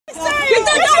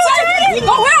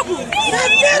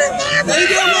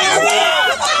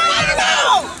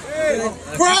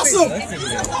Cross him! There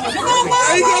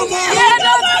you go, man!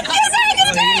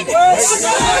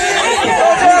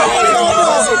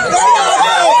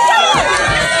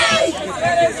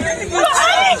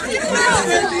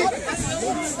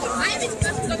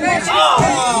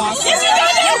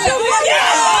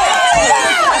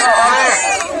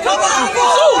 Come on,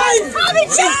 boy! Tommy,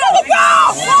 try to go!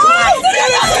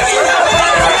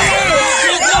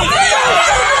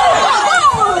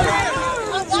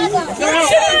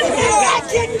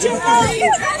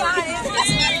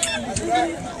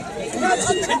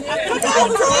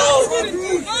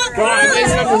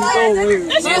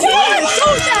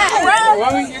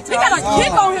 He got a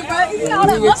kick on him, bro. He got all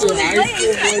that muscle in his legs.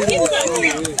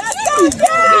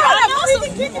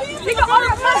 He got all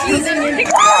that muscle in his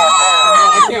legs.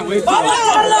 I can't wait.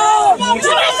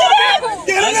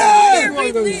 Get it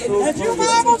in! That's you,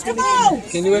 Marbles. Come on!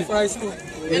 Can you wait for high school?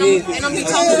 And I'm be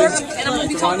taller. And I'm gonna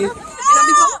be taller. And I'm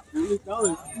be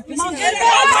taller. Come on, get it!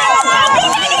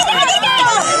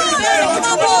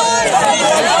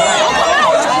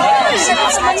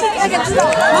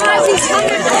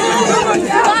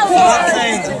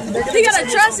 He gotta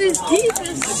trust his teeth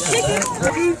and chicken.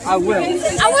 I will.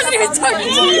 I wasn't even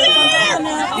talking to you.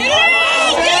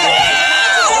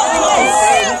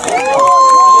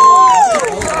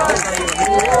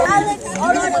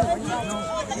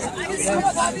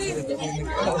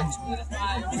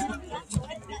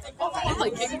 They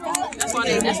play kickball. That's why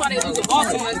they lose the ball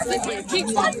so much, because they play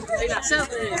kickball. They're not selling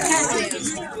it.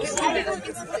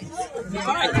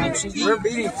 All right, we're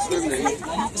beating discrimination.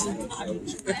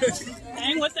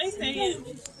 Ain't what they saying.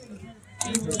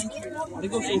 They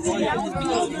go so quiet.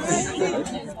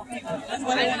 That's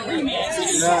why they want to rematch.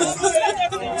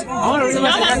 I want to rematch.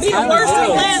 Y'all got to be the worst than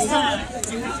last time.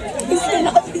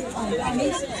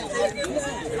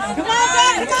 Come on,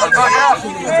 man! Come on!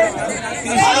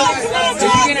 If you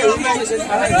get a rematch, it's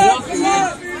like walking.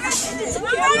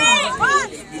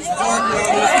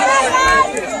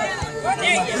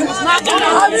 It's not going to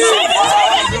hurt you.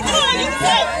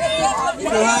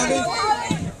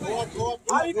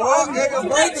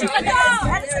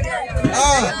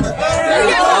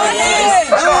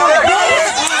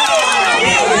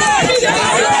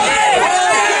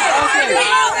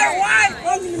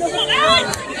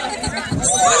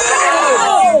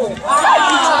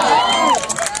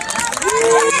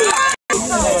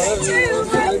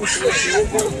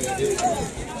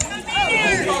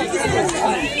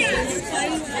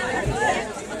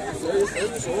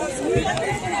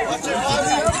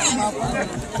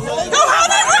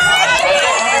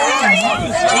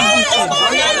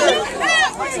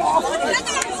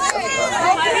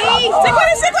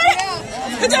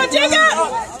 Good job, Jacob!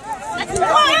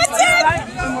 Come on, that's it!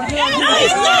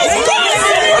 Nice, nice,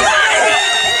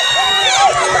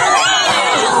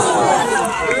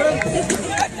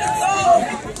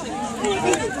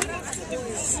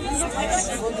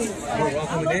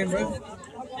 Welcome again, bro.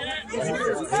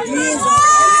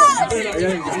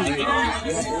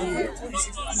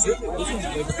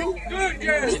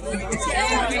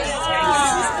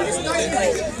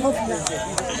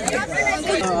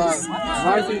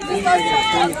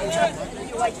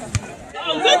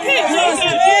 good hit,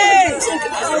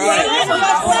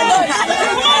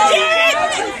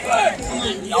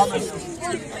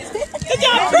 good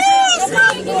job, Chris!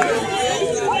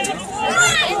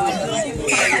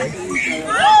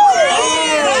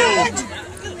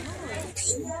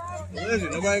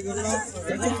 Nobody goes wrong?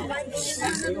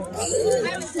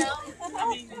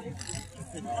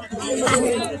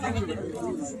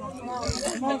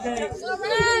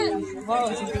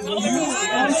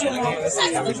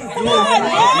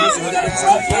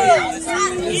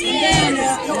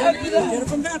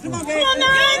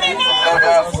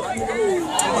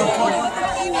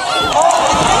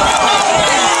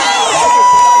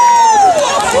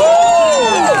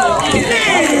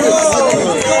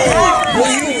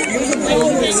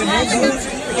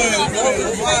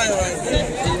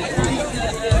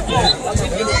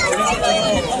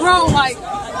 Bro, like,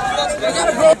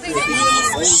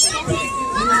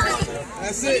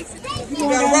 That's it. You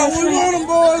gotta rock where we want them,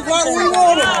 boys. Rock where we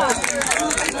want them.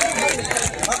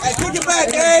 Hey, kick it back,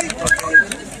 Dave.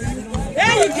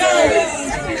 There you go!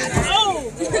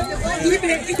 Oh!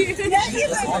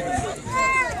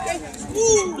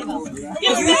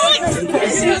 Get it back!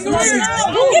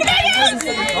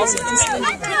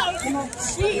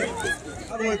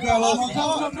 How do we call off on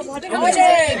top?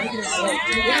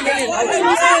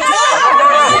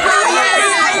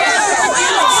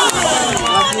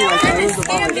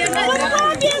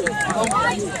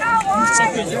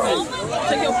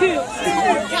 Take your pill.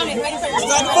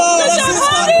 Stop the ball. Let's see,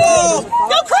 stop the ball.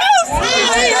 Go, Cruz!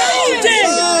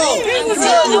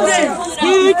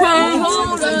 He can't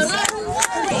hold us.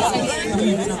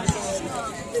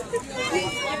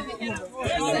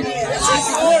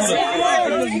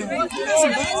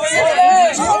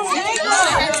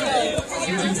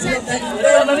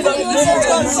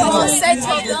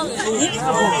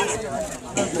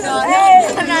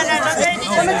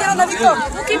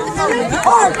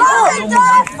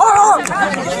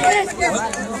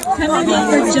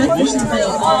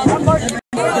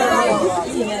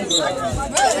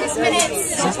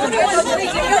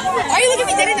 Why are you looking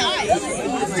me dead in the eye?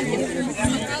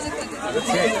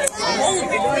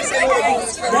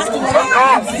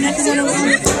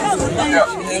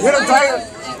 Hit him, Tiger.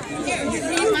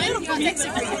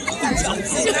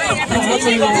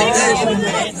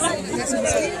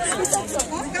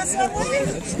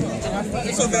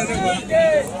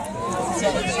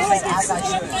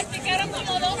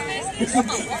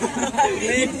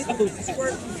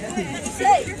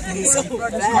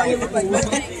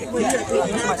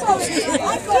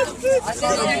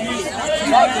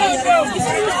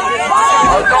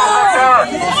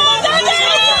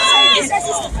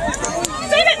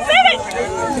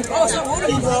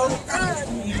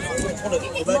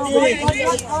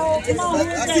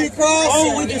 I see the cross.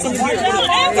 Oh, we did something here. No.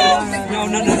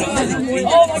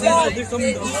 Oh my God. There's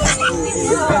something.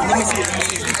 Let me see it.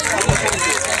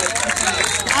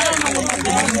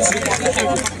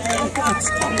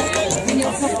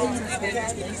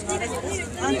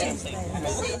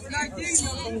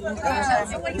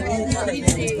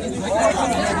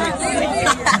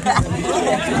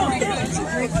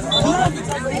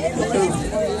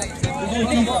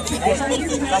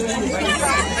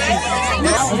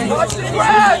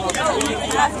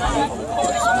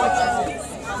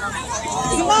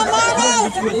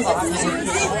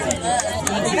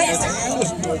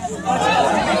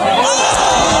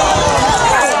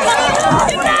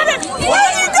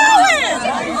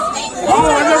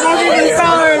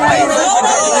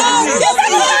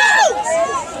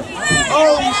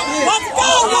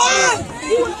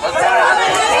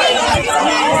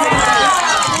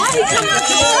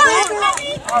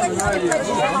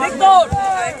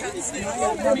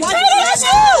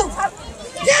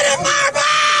 Get him,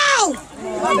 Marble!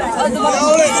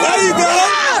 There you go.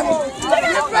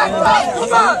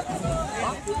 Come on!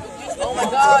 Oh my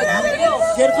God!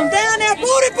 Get it from down there,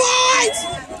 booty boys!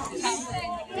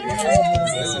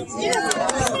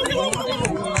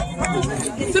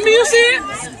 Simeon, you see it?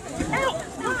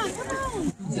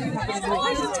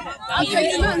 I'll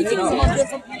take him out and keep him on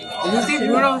different.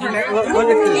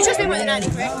 You just made more than 90,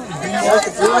 right?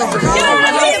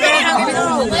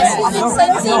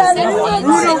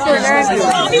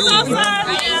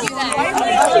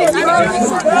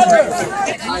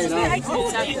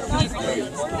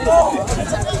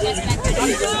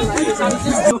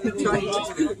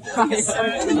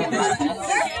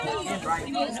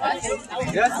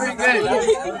 That's pretty good.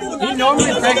 He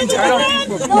normally breaks right on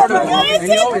people for quarter, and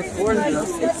he always scores them.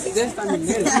 This time he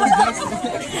made it.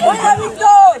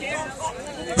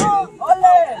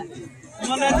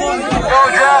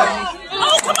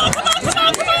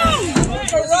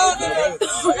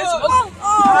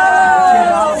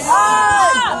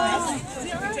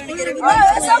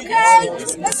 It's okay.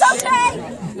 It's okay.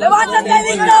 Levántate,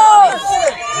 Víctor.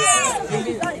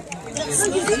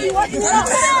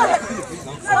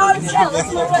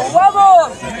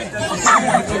 Vamos.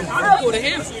 Go to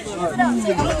him.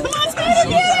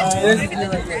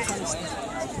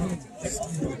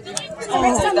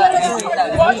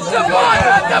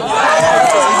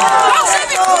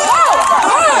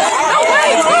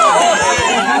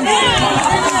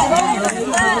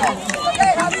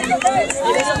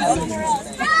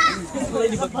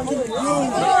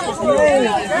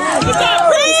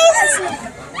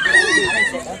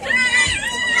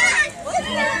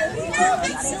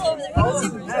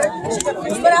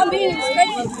 But I'm being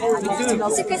respectful.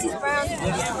 It's because he's brown.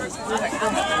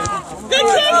 Good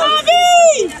kick, Javi!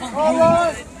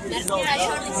 That's what I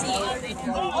totally see.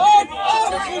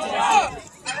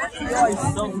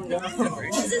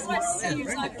 This is what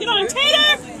seniors are. Get on, Tater!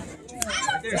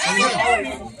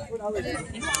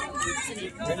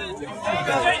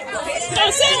 Go,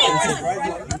 Simeon!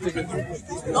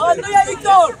 No, tuya,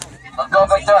 Víctor! Go,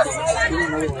 Victor.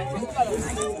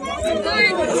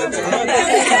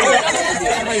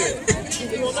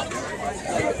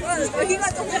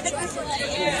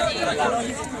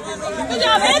 Good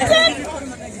job, Vincent!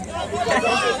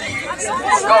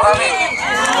 Let's go, Javi.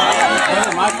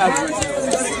 My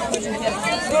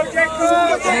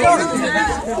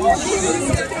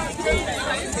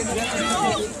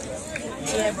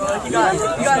Yeah, bro. You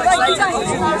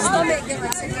got stomach.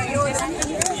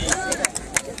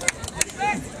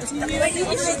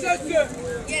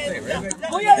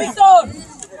 Voy a Víctor.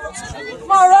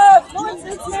 Come on, Rev. Come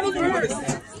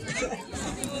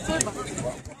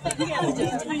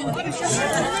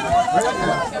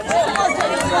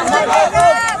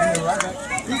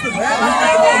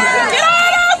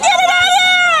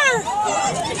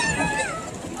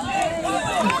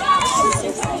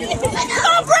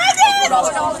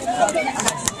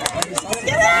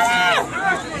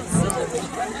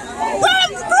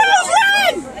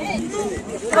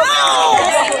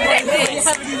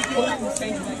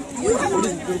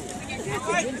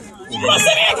on,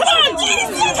 Simeon, come on!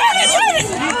 Turn it!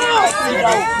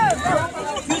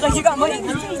 He was like, you got money? I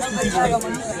got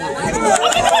money.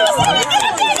 Okay, come on, Simeon,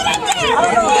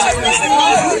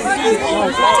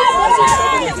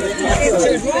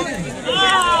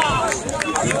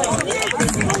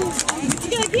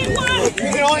 You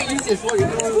can only use this one. Come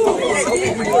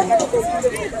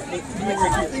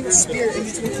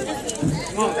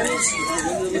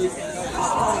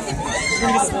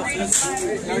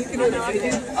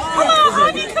on,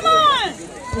 honey, come on!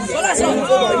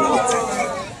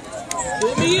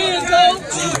 Put me in,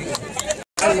 coach.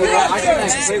 I can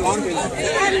play longer than that.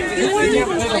 You can't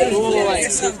play the full like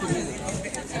 60 minutes.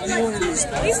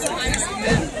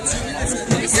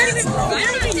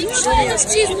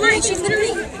 She's mine. She's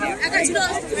literally. I got $2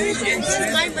 for her.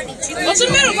 She's my money. Go to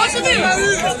the middle. Go to the middle.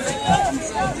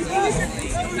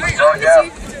 Alright, I'll get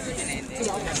you.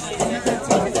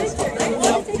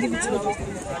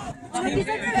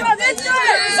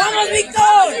 Vamos,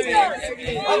 Víctor.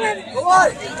 Go on.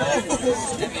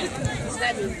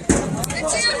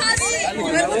 That's you, Javi.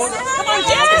 Come on,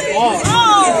 Jack!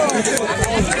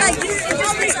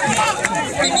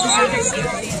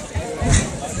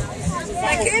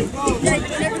 Like him, like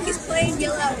whenever he's playing,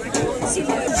 yell out. See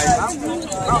what he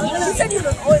said you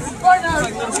look oily.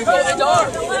 You go in the dark.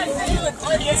 You look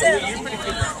oily as hell.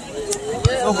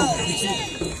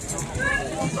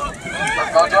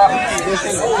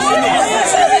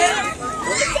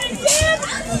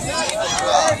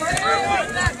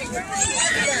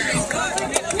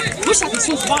 Wish I could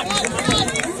switch bodies.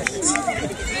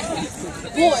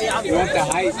 Boy, You want the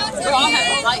height? bro, I have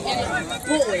a light in it.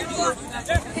 Boy.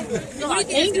 You know how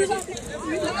dangerous I am?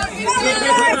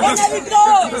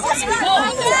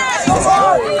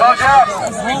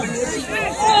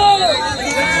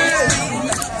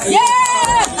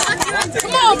 Yeah!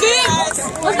 Come on, kid!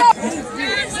 Let's go!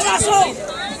 Let's go!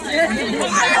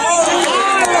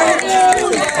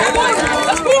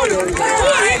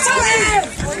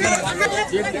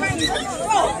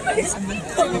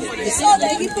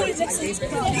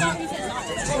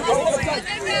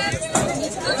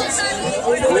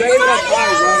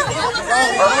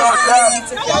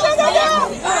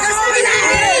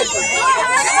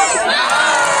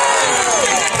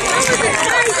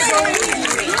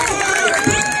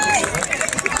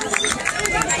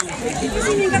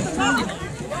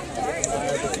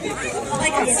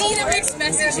 Like I'm seeing a mixed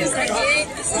message. She's like, hey,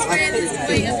 this is where this is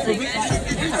way up like that.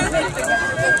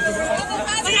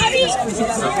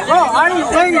 Bro, I ain't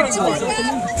playing anymore.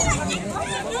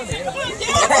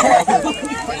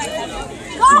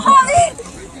 Go, Holly!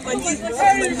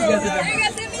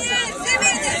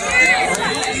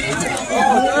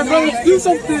 Bro, let's do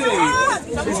something.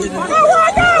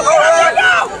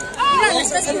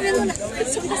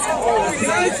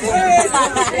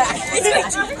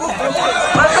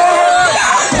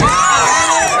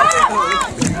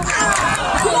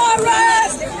 Come on,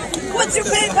 Raz! What's your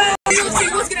big man?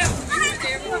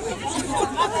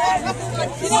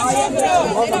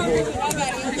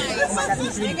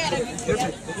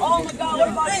 Oh my God, what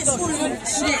about this?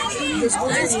 Shit. This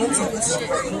nice YouTube shit.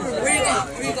 Where you go?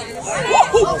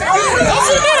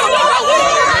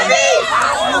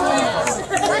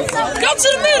 Go to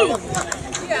the middle!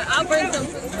 Yeah, I'll bring them.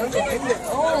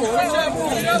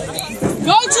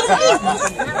 Go to the middle!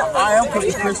 I am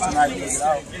pretty Christian. I get it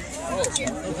out.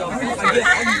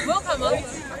 We'll come up.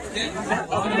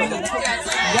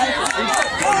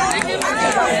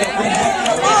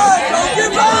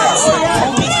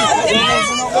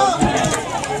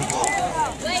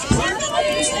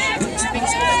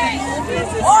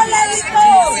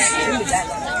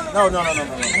 No.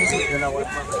 You're not what?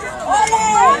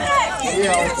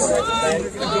 Yeah.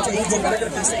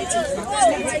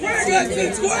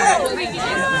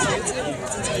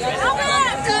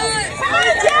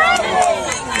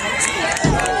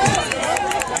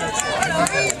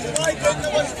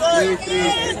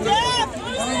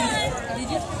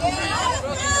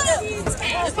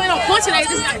 Just playing on punching, they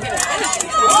just gotta get it.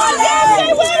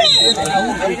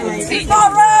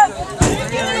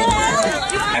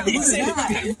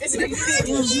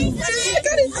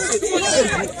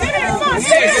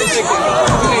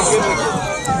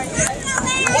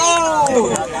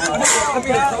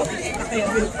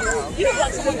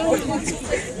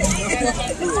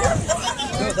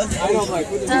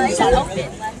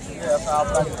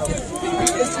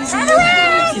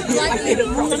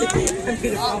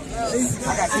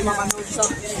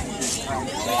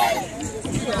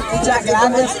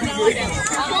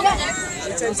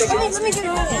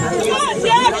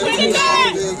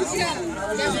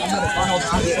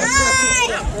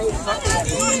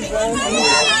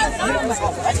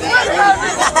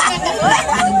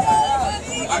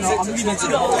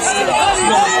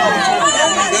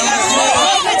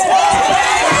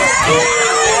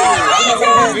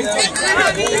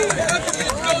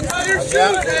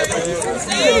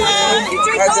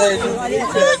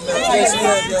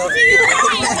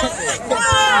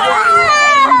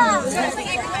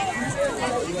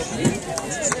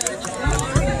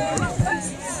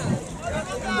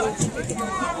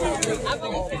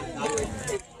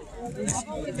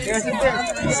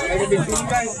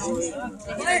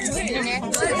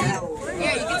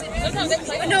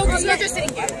 No, because you're just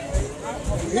sitting here.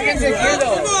 You can sit here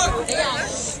though.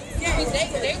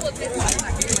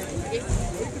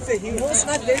 No, it's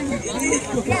not there, you idiot.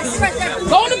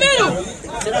 Go in the middle.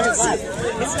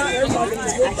 It's not everybody.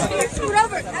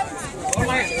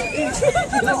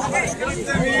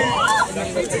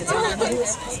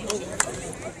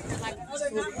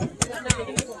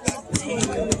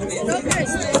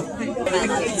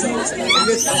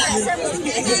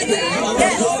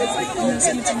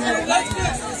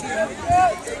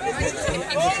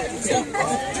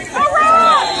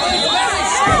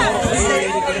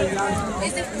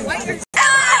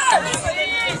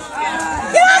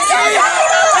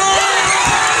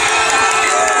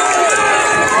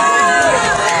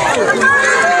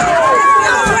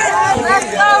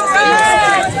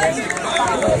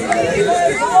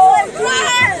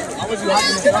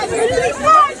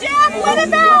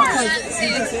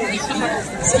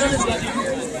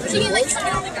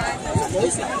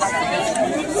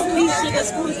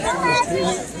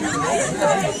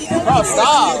 Bro,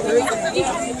 stop.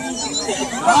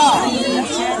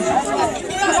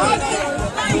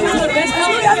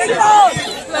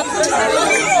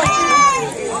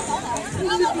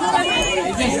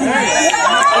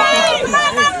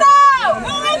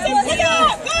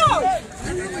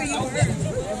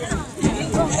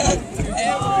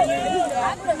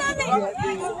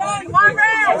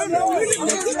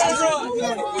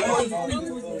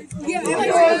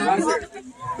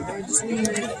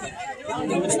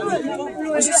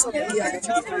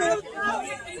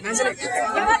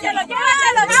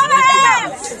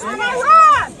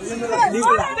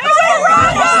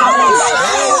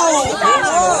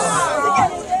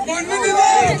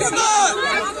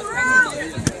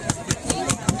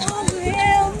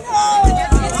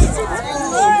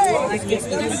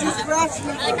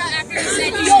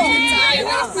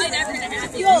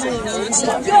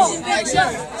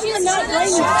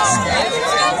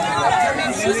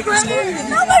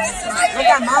 Look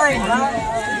at mine, bro.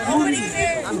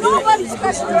 Nobody's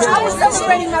special. I was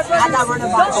celebrating my brother. I got run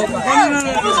about.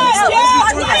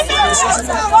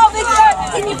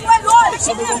 Can you play God?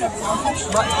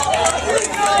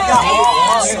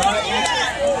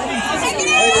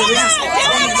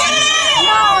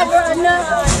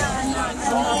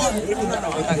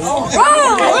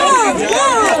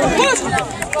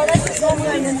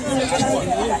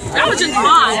 That was just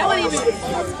mine. That wasn't even.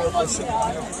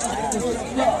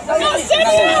 Go,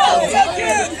 Simeon!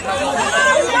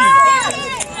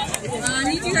 I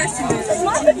need you guys to do this. You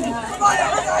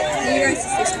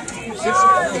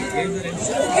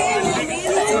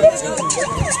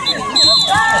guys to